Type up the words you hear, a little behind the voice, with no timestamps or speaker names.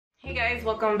Hey guys,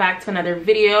 welcome back to another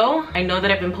video. I know that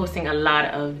I've been posting a lot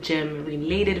of gym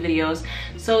related videos,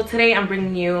 so today I'm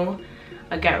bringing you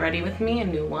a get ready with me, a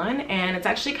new one, and it's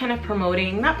actually kind of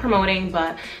not promoting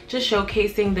but just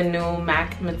showcasing the new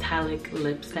MAC metallic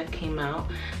lips that came out.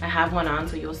 I have one on,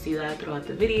 so you'll see that throughout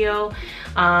the video.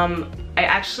 I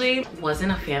actually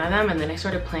wasn't a fan of them, and then I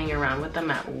started playing around with them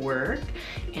at work,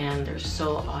 and they're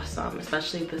so awesome,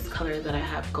 especially this color that I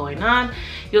have going on.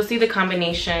 You'll see the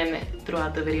combination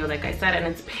throughout the video, like I said, and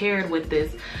it's paired with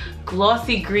this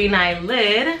glossy green eye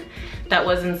lid that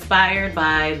was inspired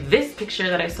by this picture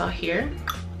that I saw here.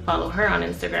 Follow her on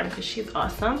Instagram because she's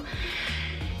awesome.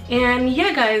 And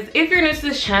yeah guys, if you're new to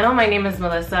this channel, my name is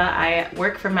Melissa. I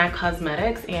work for MAC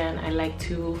Cosmetics, and I like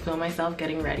to film myself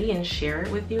getting ready and share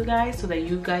it with you guys so that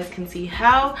you guys can see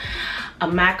how a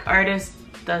MAC artist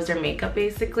does their makeup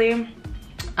basically.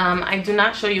 I do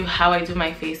not show you how I do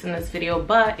my face in this video,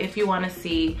 but if you want to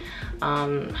see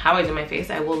how I do my face,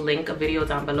 I will link a video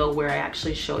down below where I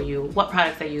actually show you what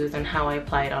products I use and how I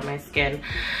apply it on my skin.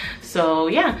 So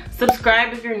yeah,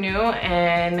 subscribe if you're new,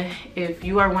 and if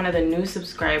you are one of the new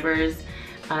subscribers,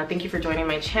 thank you for joining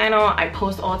my channel. I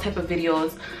post all type of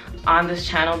videos on this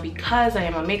channel because I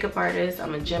am a makeup artist,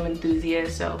 I'm a gym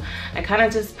enthusiast, so I kind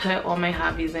of just put all my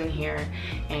hobbies in here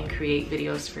and create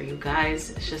videos for you guys.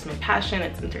 It's just my passion,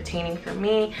 it's entertaining for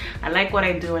me. I like what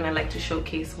I do, and I like to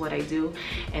showcase what I do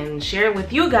and share it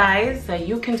with you guys so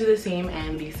you can do the same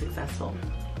and be successful.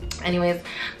 Anyways,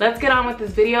 let's get on with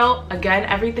this video. Again,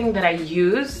 everything that I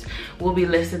use will be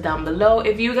listed down below.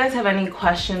 If you guys have any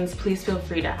questions, please feel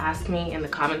free to ask me in the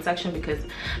comment section because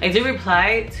I do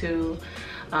reply to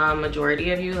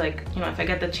majority of you. Like, you know, if I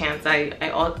get the chance, I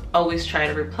always try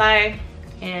to reply.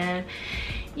 And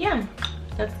yeah,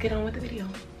 let's get on with the video.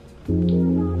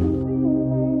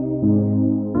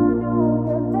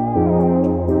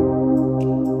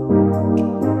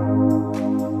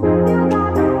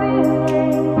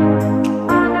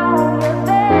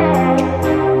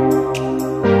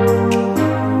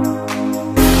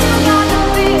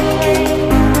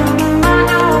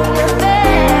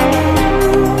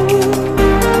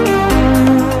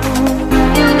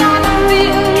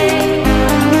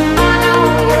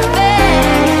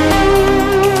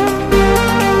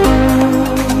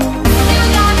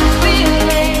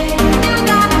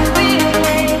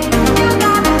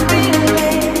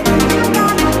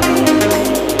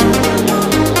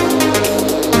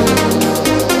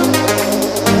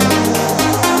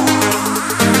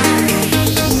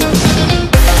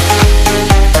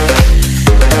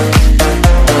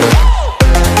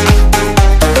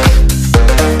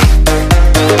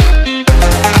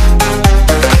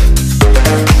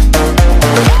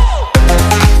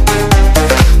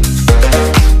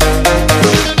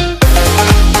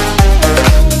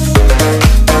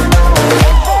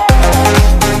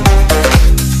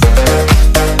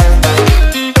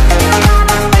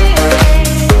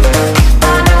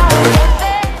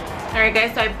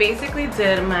 Basically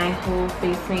did my whole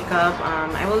face makeup.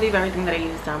 I will leave everything that I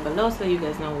use down below so you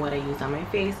guys know what I use on my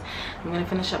face. I'm gonna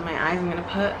finish up my eyes. I'm gonna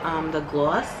put the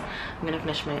gloss. I'm gonna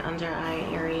finish my under eye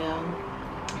area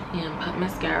and put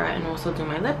mascara and also do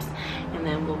my lips, and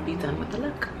then we'll be done with the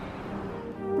look.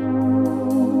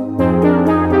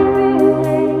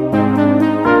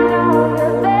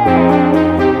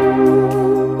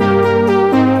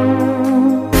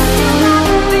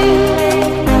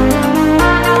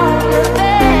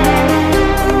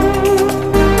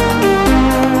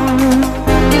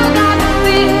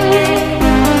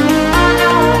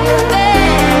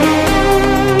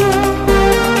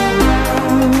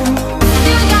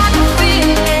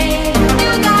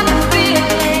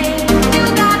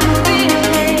 You got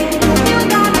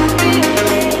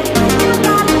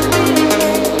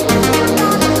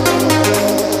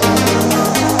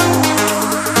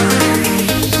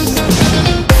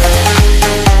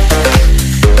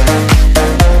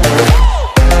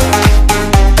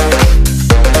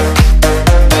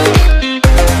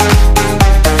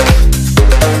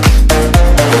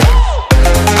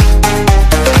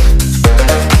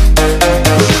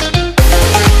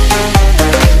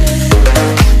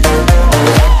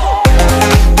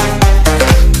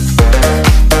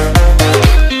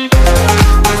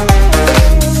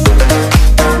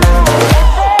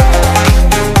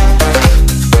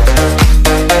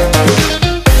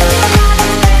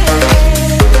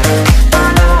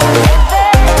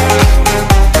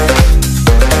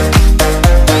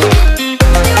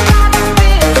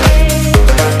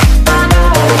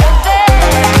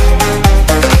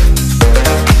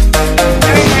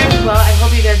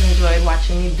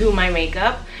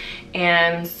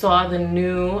and saw the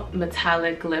new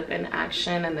metallic lip in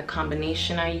action and the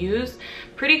combination I use.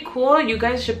 Pretty cool. You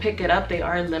guys should pick it up. They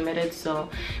are limited, so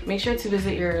make sure to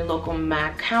visit your local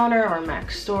MAC counter or MAC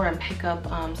store and pick up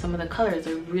some of the colors.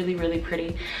 They're really, really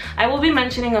pretty. I will be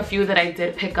mentioning a few that I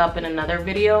did pick up in another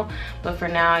video, but for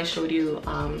now I showed you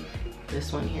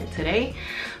this one here today.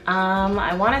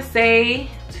 I want to say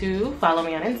to follow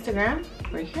me on Instagram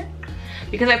right here,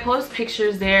 because I post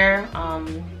pictures there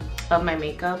of my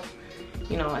makeup.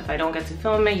 You know, if I don't get to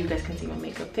film it, you guys can see my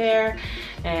makeup there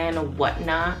and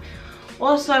whatnot.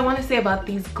 Also, I want to say about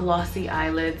these glossy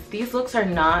eyelids, these looks are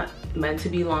not meant to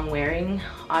be long wearing.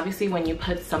 Obviously, when you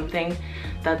put something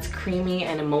that's creamy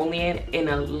and emollient in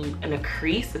a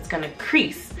crease, it's gonna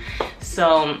crease.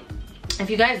 So if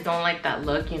you guys don't like that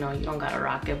look, you know, you don't gotta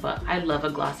rock it, but I love a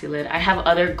glossy lid. I have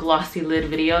other glossy lid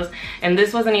videos, and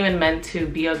this wasn't even meant to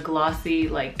be a glossy,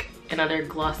 like another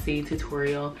glossy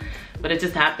tutorial, but it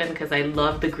just happened because I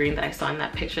love the green that I saw in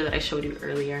that picture that I showed you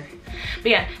earlier.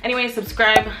 But yeah, anyway,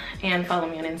 subscribe and follow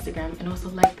me on Instagram, and also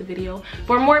like the video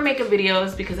for more makeup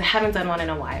videos because I haven't done one in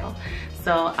a while.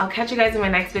 So I'll catch you guys in my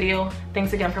next video.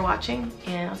 Thanks again for watching,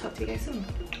 and I'll talk to you guys soon.